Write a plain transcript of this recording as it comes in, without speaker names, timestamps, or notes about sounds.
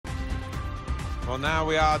Well, now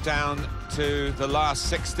we are down to the last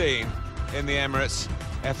 16 in the Emirates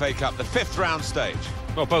FA Cup, the 5th round stage.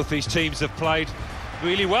 Well, both these teams have played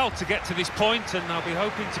really well to get to this point, and they'll be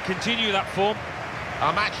hoping to continue that form.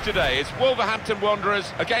 Our match today is Wolverhampton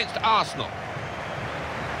Wanderers against Arsenal.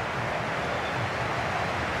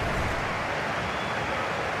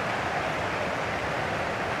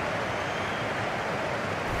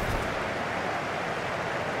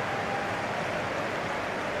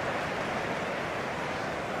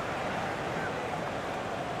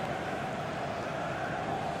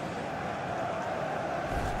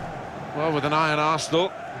 Well, with an eye on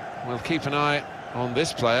Arsenal, we'll keep an eye on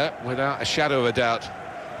this player without a shadow of a doubt.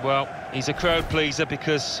 Well, he's a crowd pleaser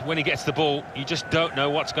because when he gets the ball, you just don't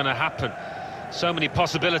know what's going to happen. So many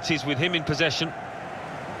possibilities with him in possession.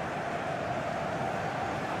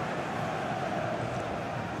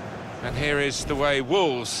 And here is the way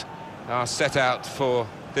Wolves are set out for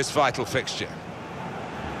this vital fixture.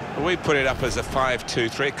 Well, we put it up as a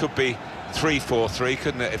 5-2-3. It could be 3-4-3,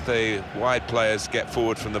 couldn't it, if the wide players get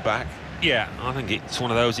forward from the back? Yeah, I think it's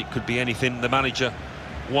one of those. It could be anything the manager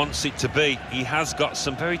wants it to be. He has got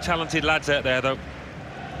some very talented lads out there, though.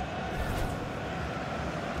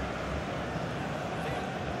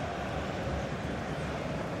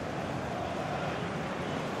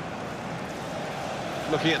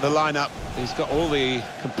 Looking at the lineup, he's got all the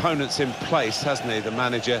components in place, hasn't he, the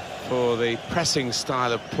manager, for the pressing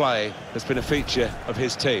style of play that's been a feature of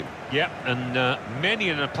his team. Yeah, and many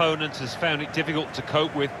an opponent has found it difficult to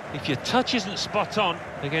cope with. If your touch isn't spot on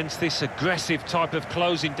against this aggressive type of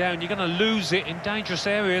closing down, you're going to lose it in dangerous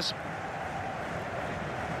areas.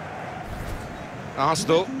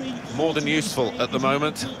 Arsenal, more than useful at the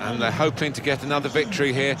moment, and they're hoping to get another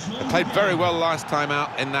victory here. They played very well last time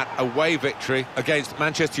out in that away victory against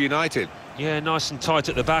Manchester United. Yeah, nice and tight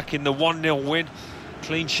at the back in the 1-0 win.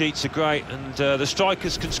 Clean sheets are great, and the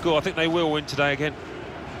strikers can score. I think they will win today again.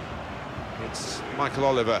 It's Michael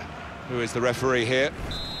Oliver who is the referee here.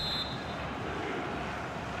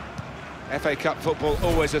 FA Cup football,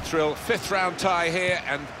 always a thrill. 5th round tie here,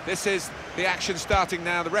 and this is the action starting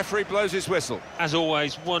now. The referee blows his whistle. As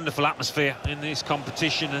always, wonderful atmosphere in this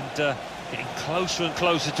competition, and getting closer and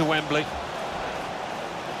closer to Wembley.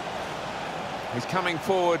 He's coming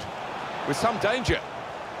forward with some danger.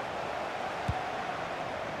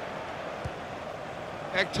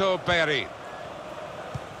 Hector Bellerin.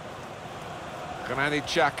 Granit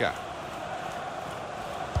Xhaka.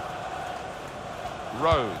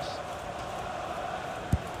 Rose.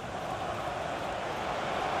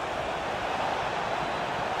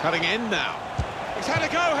 Cutting in now. He's had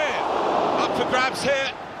a go here. Up for grabs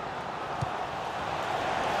here.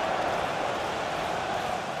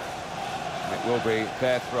 It will be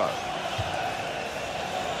their throw.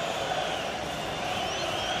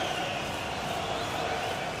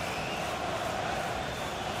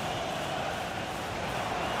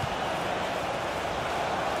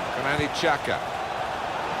 Granit Xhaka.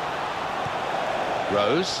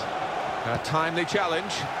 Rose. A timely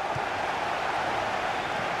challenge.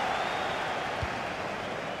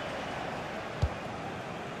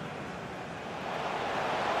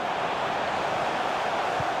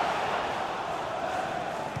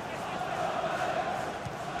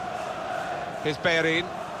 Here's Bellerin.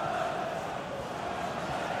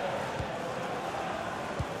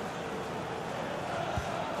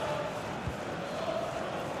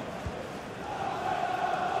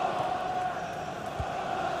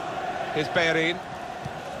 Here's Bellerin.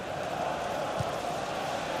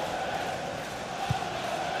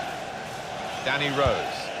 Danny Rose.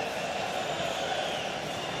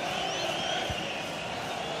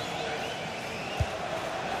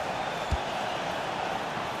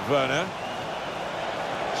 Werner.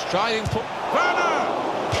 Striding for Werner!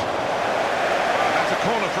 That's a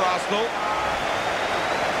corner for Arsenal.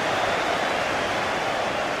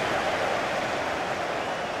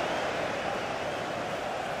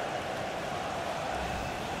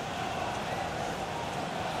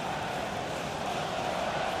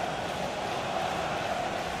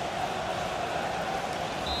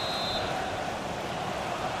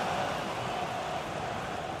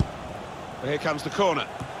 Here comes the corner.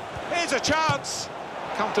 Here's a chance!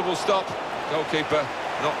 Comfortable stop. Goalkeeper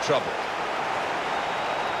not troubled.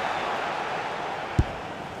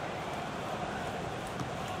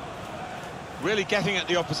 Really getting at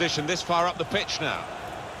the opposition this far up the pitch now.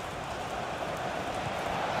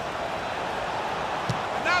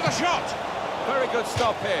 And now the shot! Very good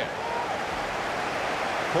stop here.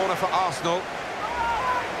 Corner for Arsenal.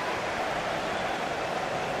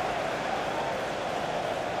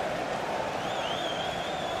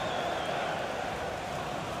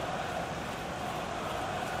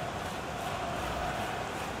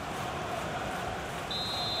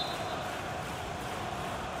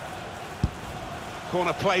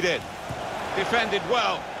 Corner played in. Defended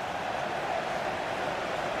well.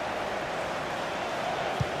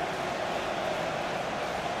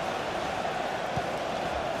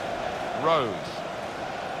 Rose.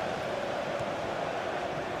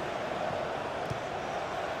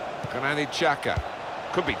 Granit Xhaka.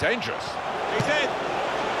 Could be dangerous. He's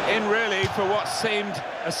in really for what seemed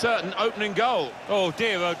a certain opening goal. Oh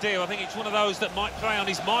dear, I think it's one of those that might play on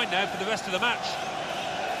his mind now for the rest of the match.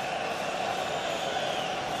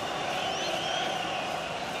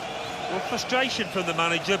 Well, frustration from the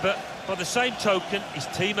manager, but by the same token, his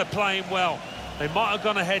team are playing well. They might have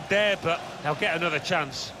gone ahead there, but they'll get another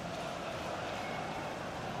chance.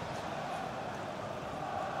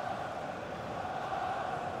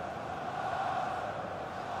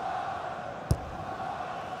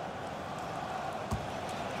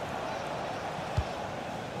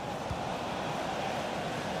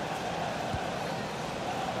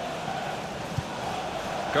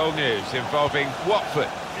 Goal news involving Watford.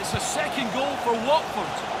 It's a second goal for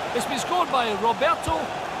Watford. It's been scored by Roberto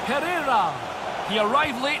Pereira. He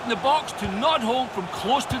arrived late in the box to nod home from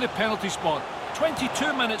close to the penalty spot.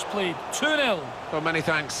 22 minutes played, 2-0. Well, many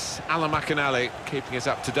thanks, Alan McInally, keeping us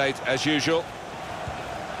up to date as usual.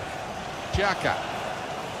 Xhaka.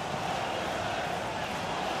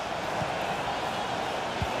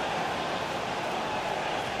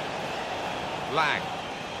 Lang.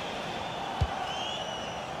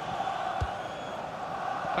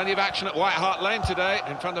 Plenty of action at White Hart Lane today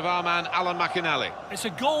in front of our man Alan McInally. It's a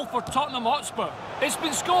goal for Tottenham Hotspur. It's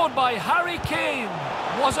been scored by Harry Kane.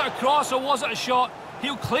 Was it a cross or was it a shot?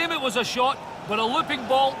 He'll claim it was a shot, but a looping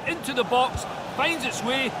ball into the box finds its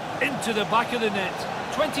way into the back of the net.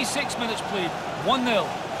 26 minutes played, 1-0.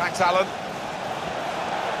 Thanks, Alan.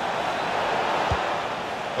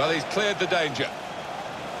 Well, he's cleared the danger.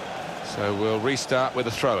 So we'll restart with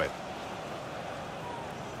a throw-in.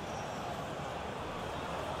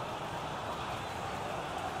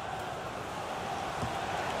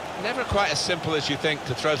 Never quite as simple as you think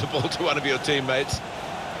to throw the ball to one of your teammates.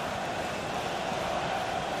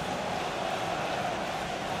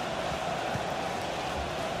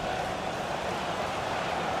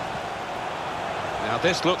 Now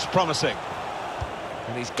this looks promising.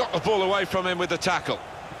 And he's got the ball away from him with the tackle.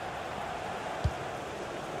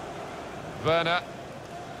 Werner.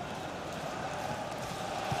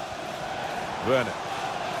 Werner.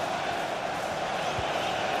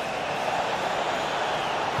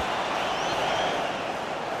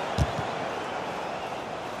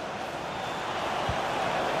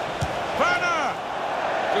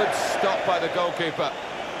 Good stop by the goalkeeper.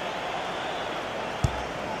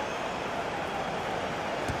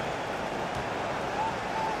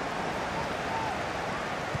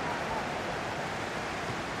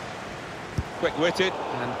 Quick-witted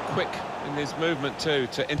and quick in his movement too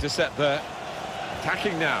to intercept there.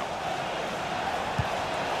 Attacking now.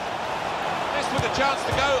 This with a chance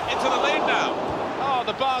to go into the lead now. Oh,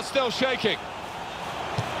 the bar's still shaking.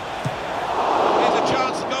 Here's a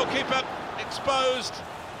chance, the goalkeeper exposed.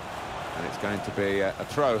 And it's going to be a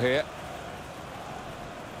throw here.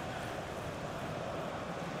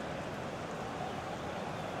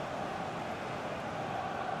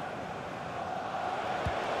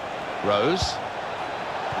 Rose.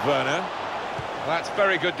 Werner. That's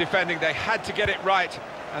very good defending. They had to get it right,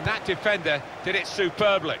 and that defender did it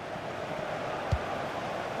superbly.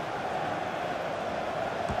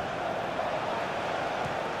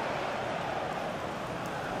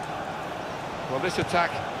 Well, this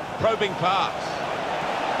attack, probing pass.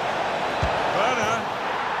 Werner.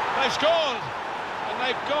 They've scored, and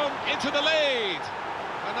they've gone into the lead,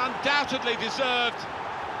 and undoubtedly deserved.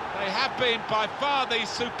 They have been by far the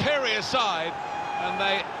superior side, and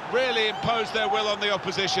they really imposed their will on the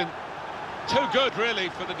opposition. Too good, really,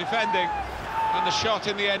 for the defending, and the shot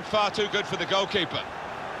in the end far too good for the goalkeeper.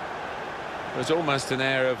 There was almost an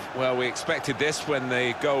air of, well, we expected this when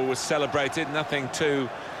the goal was celebrated, nothing too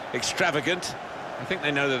extravagant. I think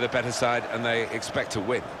they know they're the better side, and they expect to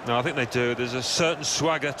win. No, I think they do. There's a certain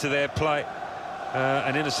swagger to their play,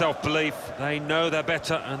 and inner self-belief. They know they're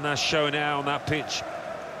better, and they're showing it out on that pitch.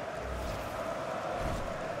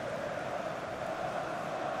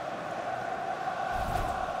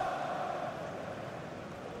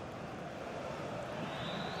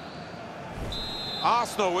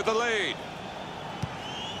 Arsenal with the lead.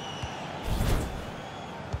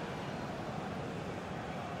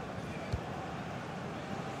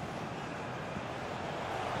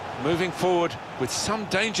 Moving forward with some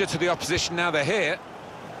danger to the opposition now they're here.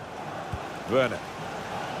 Werner.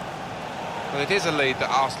 Well, it is a lead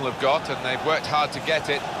that Arsenal have got, and they've worked hard to get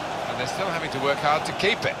it, and they're still having to work hard to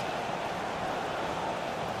keep it.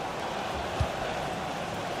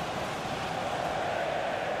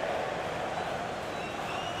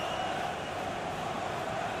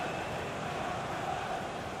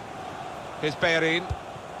 Here's Bellerin.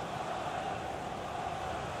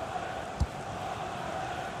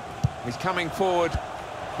 He's coming forward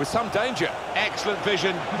with some danger. Excellent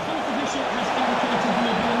vision.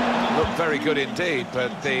 Looked very good indeed, but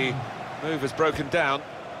the move has broken down.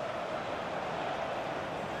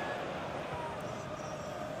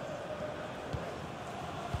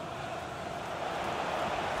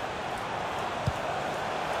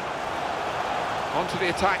 On to the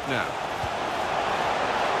attack now.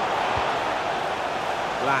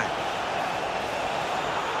 Lang.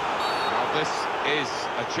 Well, this is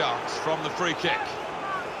a chance from the free kick.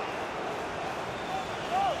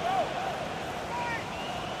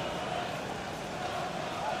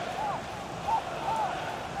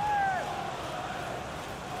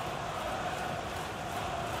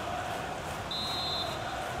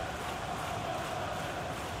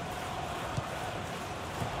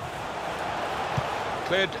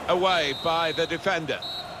 Cleared away by the defender.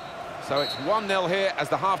 So it's 1-0 here as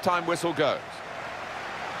the half-time whistle goes.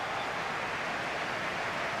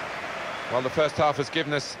 Well, the first half has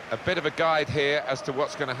given us a bit of a guide here as to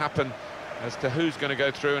what's going to happen, as to who's going to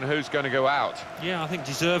go through and who's going to go out. Yeah, I think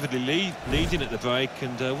deservedly leading at the break,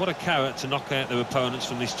 and what a carrot to knock out their opponents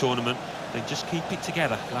from this tournament. They just keep it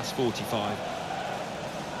together, last 45.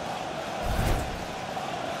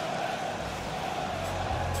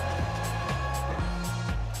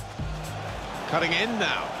 Cutting in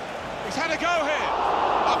now. He's had a go here.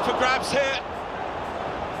 Up for grabs here.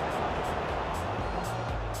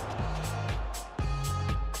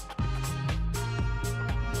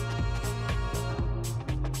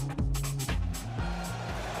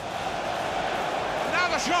 Now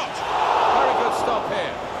the shot. Very good stop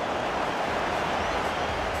here.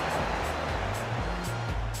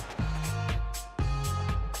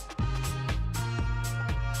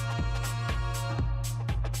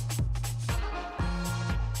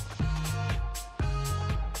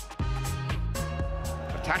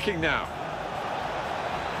 Attacking now.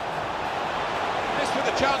 This with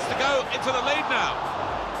a chance to go into the lead now.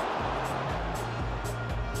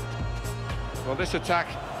 Well, this attack,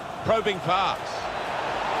 probing pass.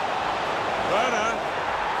 Werner.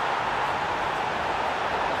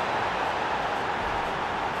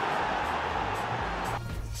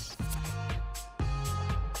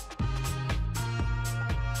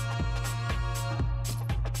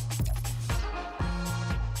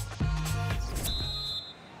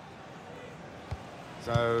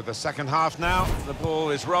 So the second half now, the ball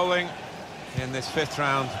is rolling in this fifth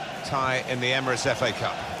round tie in the Emirates FA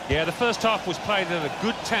Cup. Yeah, the first half was played at a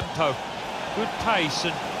good tempo, good pace,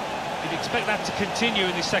 and you'd expect that to continue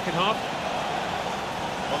in the second half.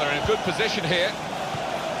 Well, they're in a good position here.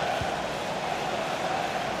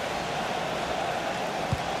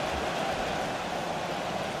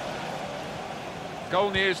 Goal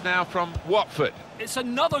news now from Watford. It's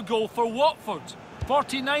another goal for Watford.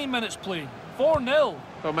 49 minutes played. 4-0.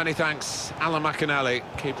 Well, many thanks, Alan McInally,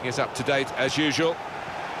 keeping us up to date as usual.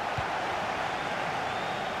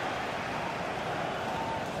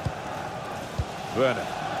 Werner.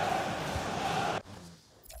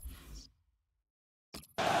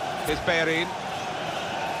 Here's Bellerin.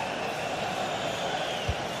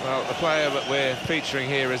 Well, the player that we're featuring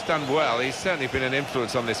here has done well. He's certainly been an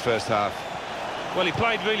influence on this first half. Well, he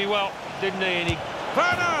played really well, didn't he? And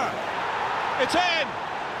Werner! It's in!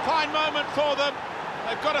 Fine moment for them.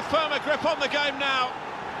 They've got a firmer grip on the game now.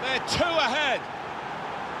 They're 2 ahead.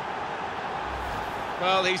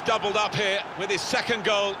 Well, he's doubled up here with his second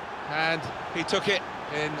goal, and he took it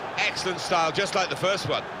in excellent style, just like the first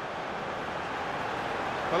one.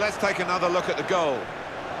 Well, let's take another look at the goal.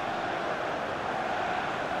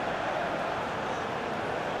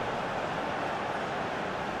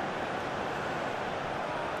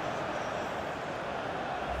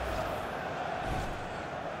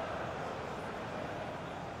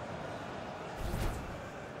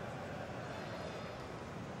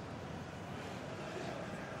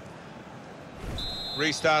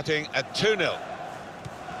 Restarting at 2-0.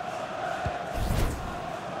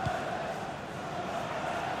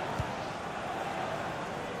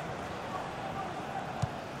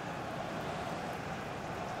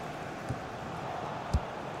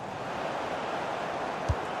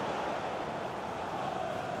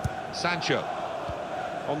 Sancho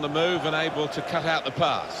on the move and able to cut out the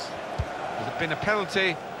pass. There's been a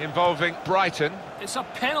penalty involving Brighton. It's a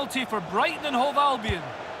penalty for Brighton and Hove Albion.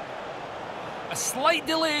 A slight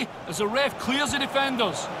delay as the ref clears the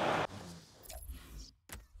defenders.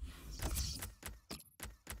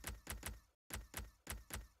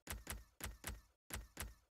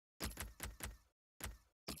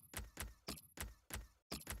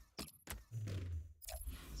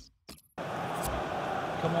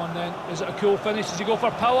 Come on then, is it a cool finish? Does he go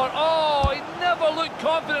for power? Oh, he never looked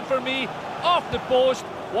confident for me. Off the post.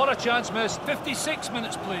 What a chance missed. 56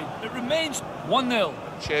 minutes played. It remains 1-0.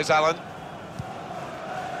 Cheers, Alan.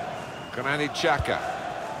 Granit Xhaka.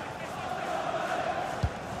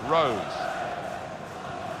 Rose.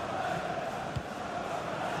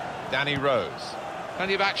 Danny Rose.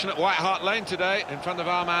 Plenty of action at White Hart Lane today in front of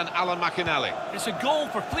our man Alan McInally. It's a goal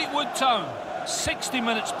for Fleetwood Town. 60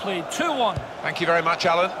 minutes played, 2-1. Thank you very much,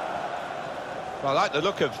 Alan. Well, I like the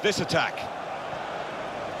look of this attack.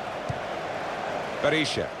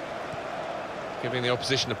 Berisha. Giving the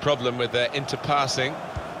opposition a problem with their interpassing.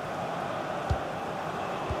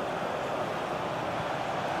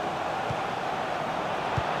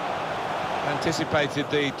 Anticipated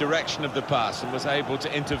the direction of the pass and was able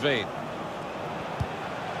to intervene.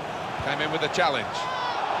 Came in with a challenge.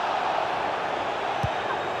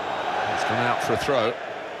 It's gone out for a throw.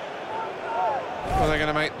 Well, they're going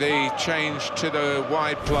to make the change to the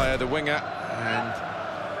wide player, the winger, and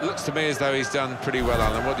looks to me as though he's done pretty well,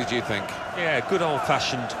 Alan. What did you think? Yeah, good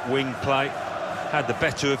old-fashioned wing play. Had the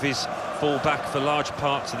better of his full-back for large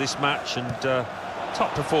parts of this match, and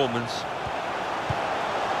top performance.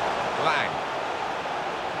 Lang.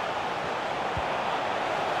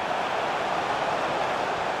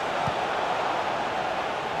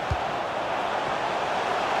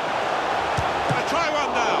 Gonna try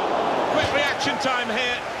one now. Quick reaction time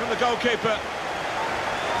here from the goalkeeper.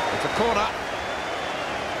 It's a corner.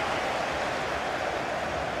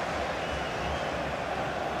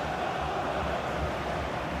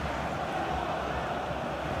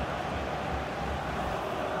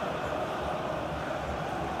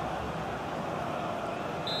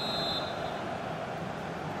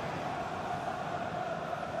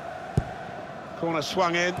 Corner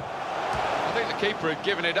swung in. I think the keeper had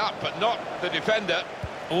given it up, but not the defender.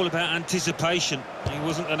 All about anticipation. He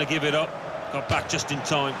wasn't going to give it up. Got back just in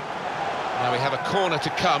time. Now we have a corner to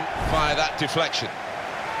come via that deflection.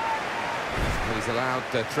 He's allowed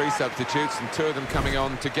 3 substitutes and 2 of them coming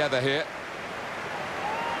on together here.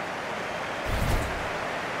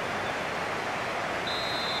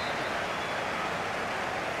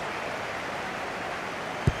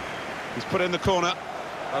 He's put in the corner.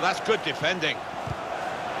 Oh, that's good defending.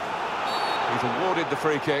 He's awarded the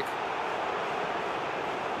free kick.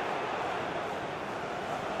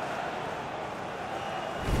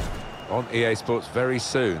 On EA Sports very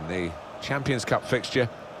soon, the Champions Cup fixture.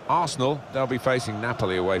 Arsenal, they'll be facing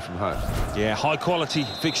Napoli away from home. Yeah, high-quality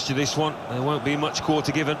fixture this one. There won't be much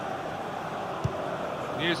quarter given.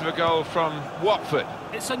 News of a goal from Watford.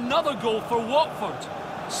 It's another goal for Watford.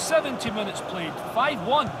 70 minutes played,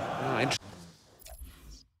 5-1. Oh, interesting.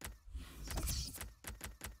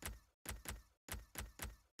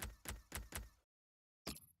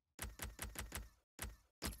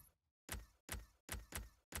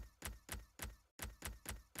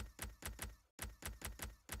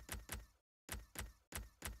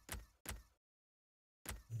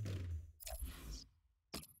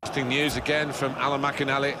 Interesting news again from Alan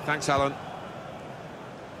McInally. Thanks, Alan.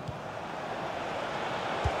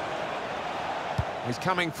 He's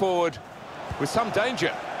coming forward with some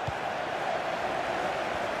danger.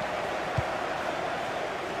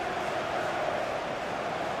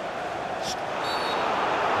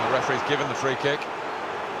 The referee's given the free kick.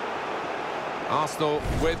 Arsenal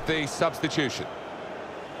with the substitution.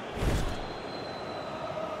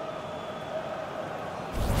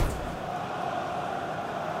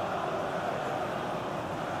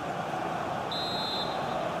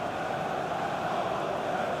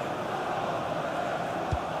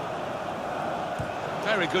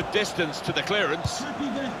 Very good distance to the clearance. Happy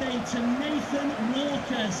birthday to Nathan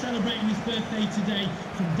Walker, celebrating his birthday today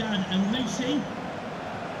from Dad and Lucy.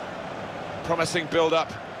 Promising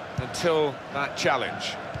build-up until that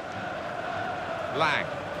challenge. Lang.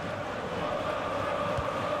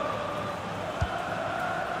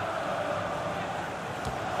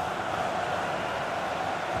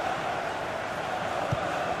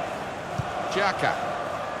 Xhaka.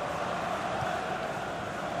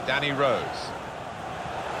 Danny Rose.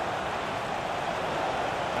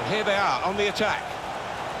 And here they are on the attack.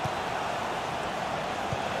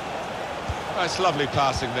 That's lovely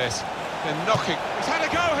passing this. They're knocking. He's had a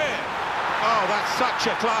go here. Oh, that's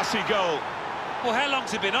such a classy goal. Well, how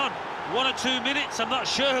long's it been on? 1 or 2 minutes, I'm not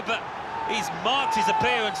sure, but he's marked his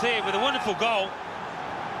appearance here with a wonderful goal.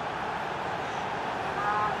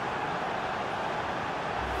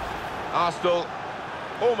 Arsenal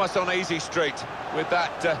almost on easy street with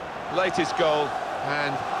that latest goal,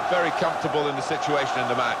 and very comfortable in the situation in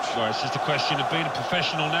the match. Well, it's just a question of being a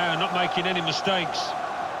professional now and not making any mistakes.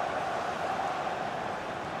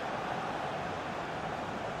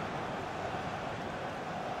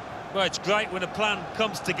 Well, it's great when a plan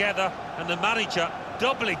comes together and the manager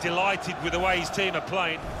doubly delighted with the way his team are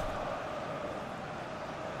playing.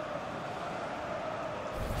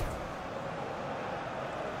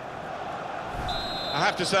 I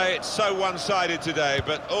have to say it's so one-sided today,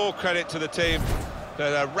 but all credit to the team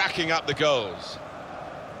that are racking up the goals.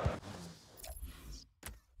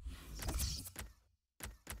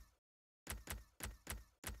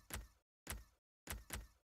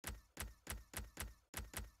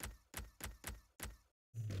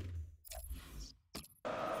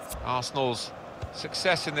 Arsenal's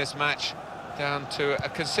success in this match down to a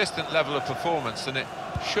consistent level of performance, and it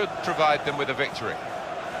should provide them with a victory.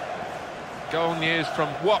 Goal news from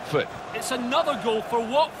Watford. It's another goal for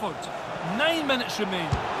Watford. 9 minutes remain.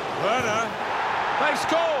 Werner, they've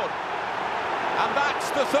scored! And that's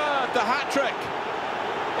the third, the hat-trick.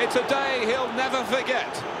 It's a day he'll never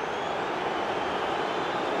forget.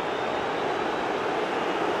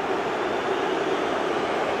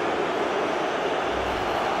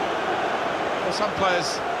 Well, some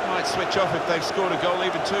players might switch off if they've scored a goal,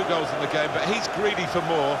 even 2 goals in the game, but he's greedy for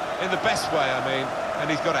more, in the best way, I mean, and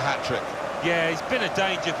he's got a hat-trick. Yeah, he's been a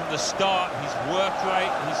danger from the start. His work rate,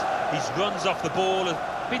 his runs off the ball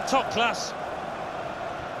have been top class.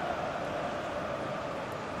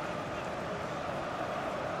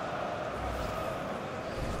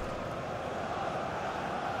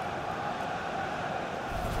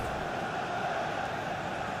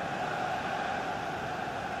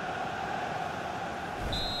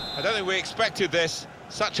 I don't think we expected this,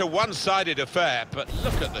 such a one-sided affair, but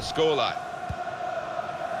look at the scoreline.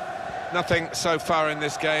 Nothing so far in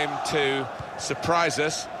this game to surprise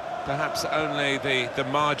us, perhaps only the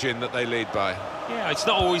margin that they lead by. Yeah, it's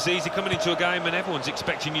not always easy coming into a game and everyone's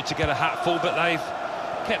expecting you to get a hatful, but they've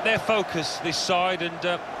kept their focus this side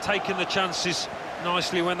and taken the chances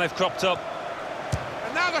nicely when they've cropped up.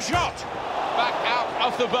 And now the shot! Back out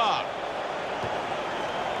off the bar.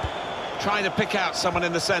 Trying to pick out someone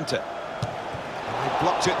in the centre. He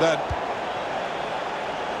blocked it then.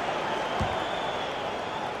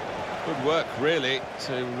 Good work, really,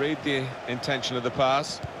 to read the intention of the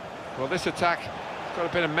pass. Well, this attack has got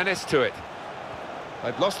a bit of menace to it.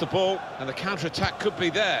 They've lost the ball, and the counter-attack could be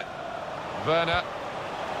there. Werner.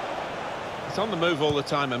 He's on the move all the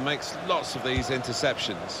time and makes lots of these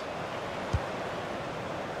interceptions.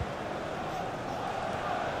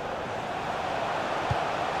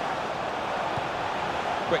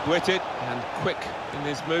 Quick-witted and quick in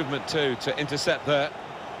his movement too to intercept there.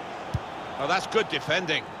 Oh, that's good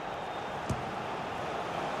defending.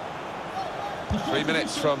 3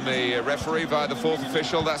 minutes from the referee via the 4th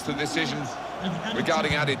official. That's the decision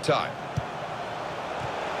regarding added time.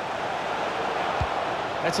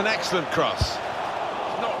 It's an excellent cross.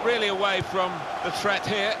 Not really away from the threat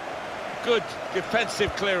here. Good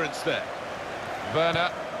defensive clearance there. Werner.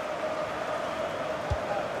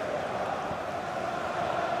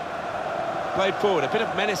 Played forward, a bit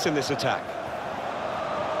of menace in this attack.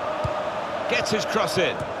 Gets his cross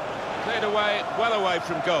in. Cleared away, well away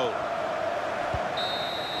from goal.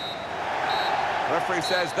 Referee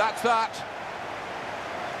says that's that.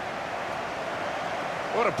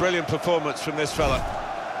 What a brilliant performance from this fella.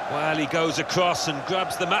 Well, he goes across and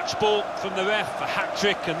grabs the match ball from the ref, a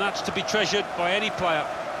hat-trick, and that's to be treasured by any player.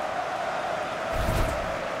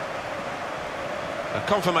 A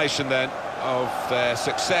confirmation then of their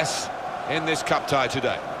success in this cup tie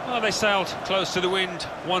today. Well, they sailed close to the wind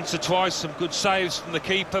once or twice, some good saves from the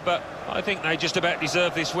keeper, but I think they just about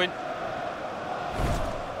deserve this win.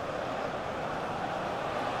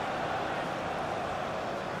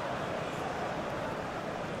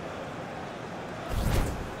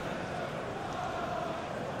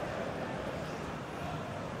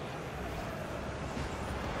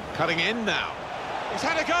 Cutting in now. He's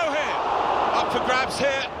had a go here. Up for grabs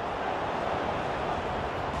here.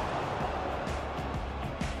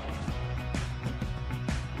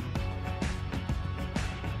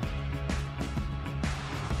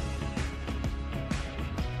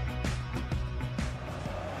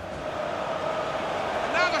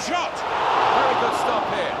 And now the shot. Very good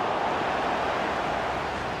stop here.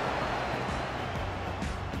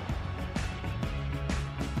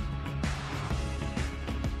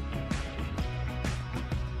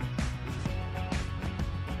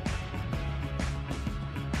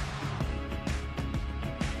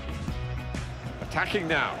 Attacking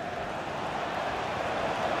now.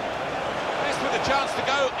 This with a chance to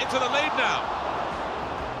go into the lead now.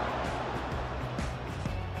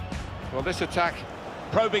 Well, this attack,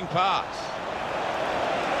 probing pass.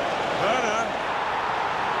 Werner.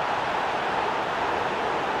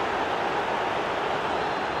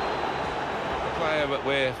 The player that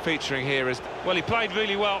we're featuring here is... Well, he played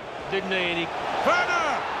really well, didn't he? And he...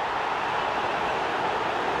 Werner!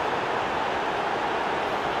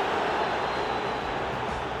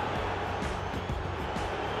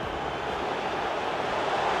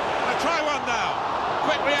 Try one now.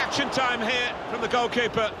 Quick reaction time here from the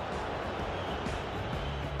goalkeeper.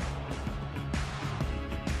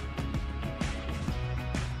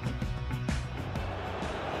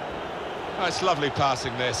 Oh, it's lovely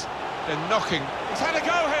passing this. They're knocking. He's had a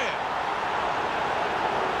go here.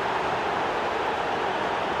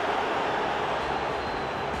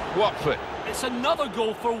 Watford. It's another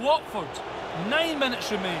goal for Watford. 9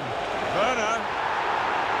 minutes remain. Werner.